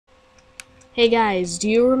Hey guys, do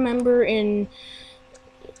you remember in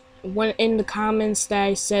the comments that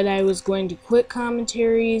I said I was going to quit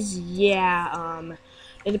commentaries? Yeah,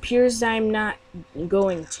 it appears that I'm not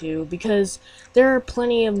going to because there are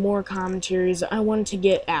plenty of more commentaries I want to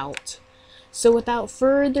get out. So without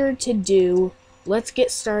further ado, let's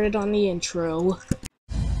get started on the intro.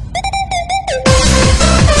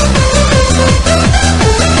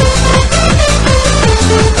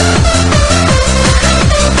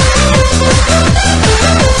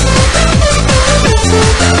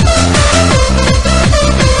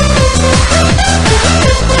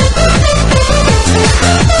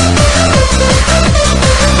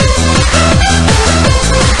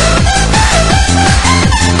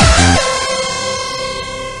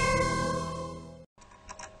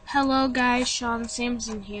 Hello guys, Sean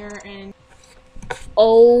Sampson here, and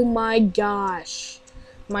oh my gosh,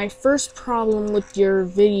 my first problem with your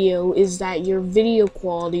video is that your video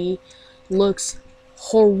quality looks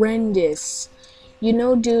horrendous. You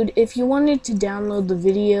know, dude, if you wanted to download the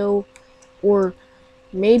video, or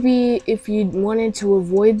maybe if you wanted to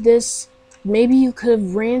avoid this, maybe you could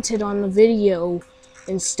have ranted on the video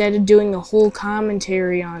instead of doing a whole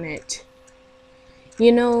commentary on it.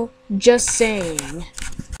 You know, just saying.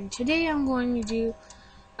 Today I'm going to do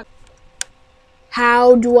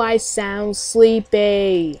How do I sound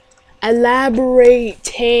sleepy?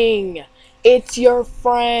 Elaborating. It's your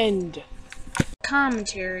friend.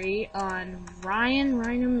 Commentary on Ryan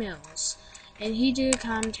Reiner Mills, and he did a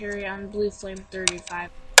commentary on Blue Flame 35.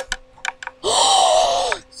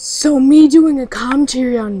 So me doing a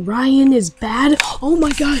commentary on Ryan is bad? Oh my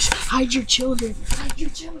gosh, hide your children. Hide your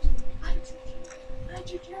children. Hide your children. Hide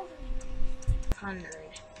your children. 100.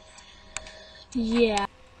 Yeah.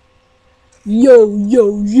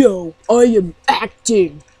 Yo, I am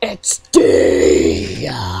acting. It's D.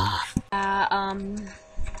 I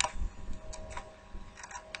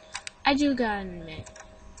do gotta admit,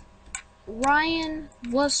 Ryan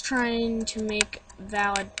was trying to make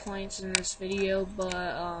valid points in this video,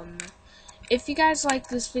 but, if you guys like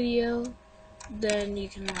this video, then you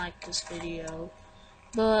can like this video,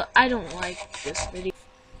 but I don't like this video.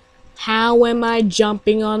 How am I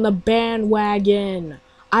jumping on the bandwagon?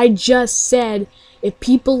 I just said if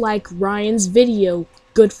people like Ryan's video,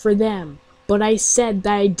 good for them. But I said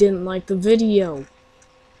that I didn't like the video.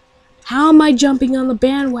 How am I jumping on the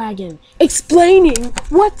bandwagon? Explaining?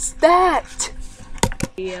 What's that?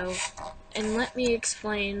 And let me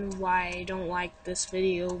explain why I don't like this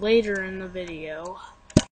video later in the video.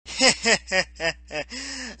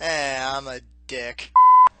 I'm a dick.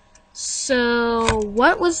 So,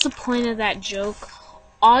 what was the point of that joke?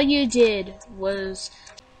 All you did was...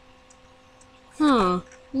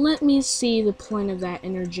 let me see the point of that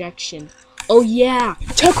interjection. Oh yeah,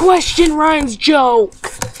 to question Ryan's joke!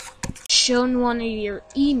 Shown one of your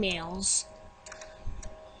emails,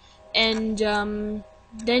 and then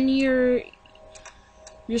you're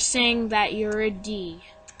saying that you're a D.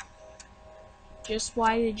 Just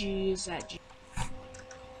why did you use that joke?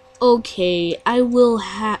 Okay, I will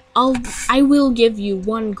give you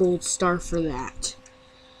 1 gold star for that.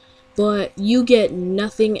 But you get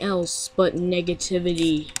nothing else but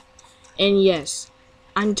negativity. And yes,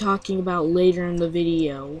 I'm talking about later in the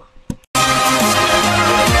video.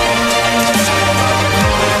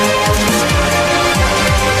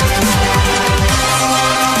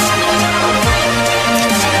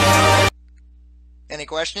 Any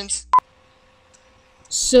questions?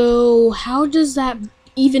 So, how does that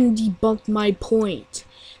even debunk my point?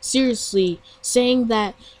 Seriously, saying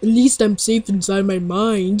that at least I'm safe inside my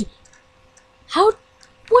mind.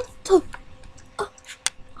 What the?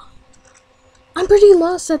 I'm pretty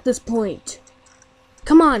lost at this point.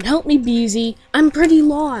 Come on, help me, Beezy. I'm pretty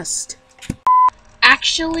lost.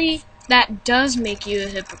 Actually, that does make you a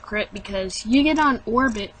hypocrite because you get on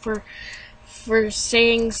orbit for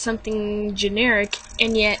saying something generic,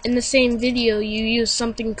 and yet in the same video you use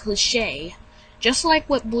something cliche. Just like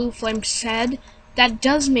what Blue Flame said, that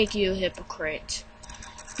does make you a hypocrite.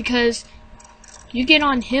 Because you get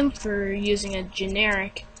on him for using a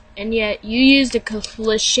generic, and yet you used a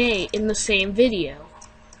cliche in the same video.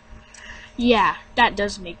 Yeah, that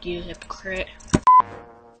does make you a hypocrite.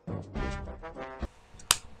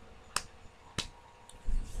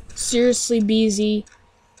 Seriously, Beezy,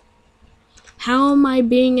 how am I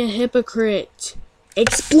being a hypocrite?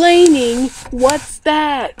 Explaining? What's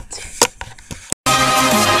that?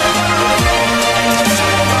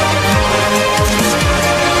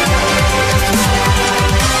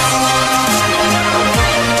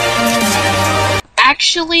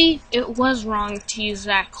 Actually, it was wrong to use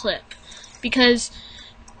that clip, because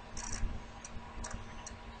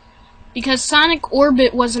because Sonic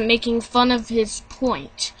Orbit wasn't making fun of his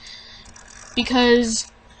point.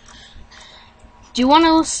 Because, do you want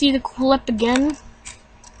to see the clip again?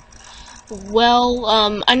 Well,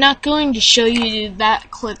 I'm not going to show you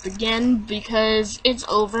that clip again because it's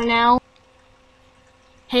over now.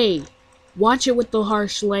 Hey, watch it with the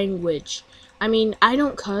harsh language. I mean, I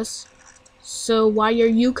don't cuss, so why are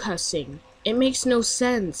you cussing? It makes no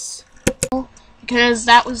sense. Because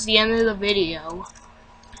that was the end of the video.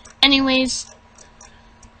 Anyways,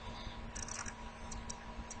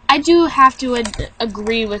 I do have to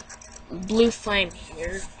agree with Blue Flame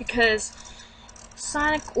here, because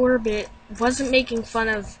Sonic Orbit wasn't making fun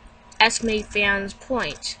of Esme fans'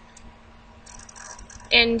 point.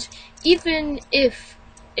 And even if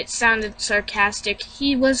it sounded sarcastic,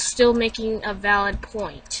 he was still making a valid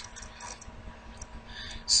point.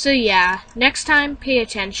 So yeah, next time, pay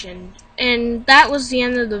attention. And that was the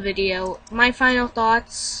end of the video. My final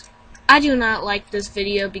thoughts: I do not like this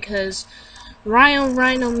video because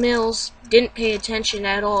Rhino Mills didn't pay attention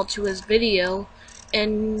at all to his video,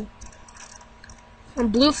 and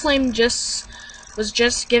Blue Flame was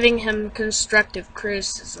just giving him constructive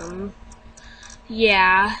criticism.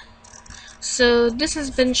 Yeah. So this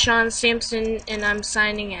has been Sean Sampson, and I'm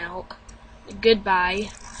signing out.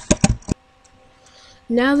 Goodbye.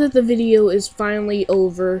 Now that the video is finally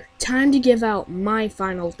over, time to give out my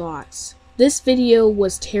final thoughts. This video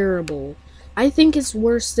was terrible. I think it's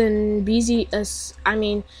worse than Death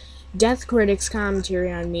Critic's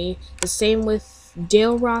commentary on me, the same with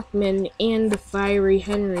Dale Rockman and the Fiery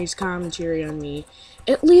Henry's commentary on me.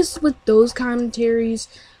 At least with those commentaries,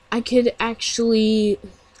 I could actually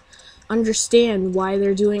understand why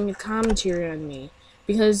they're doing a commentary on me,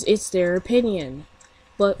 because it's their opinion.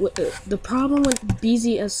 But the problem with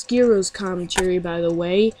Uscuro's commentary, by the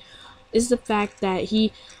way, is the fact that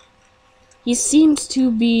he seems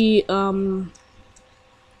to be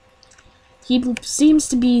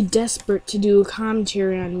desperate to do a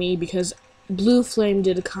commentary on me because Blue Flame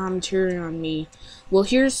did a commentary on me. Well,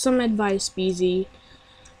 here's some advice, BZ.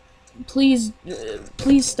 Please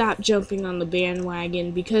stop jumping on the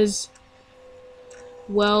bandwagon, because,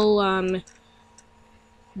 well,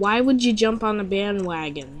 why would you jump on the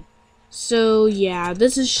bandwagon? So, yeah,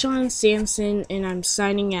 this is Sean Sampson, and I'm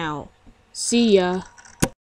signing out. See ya.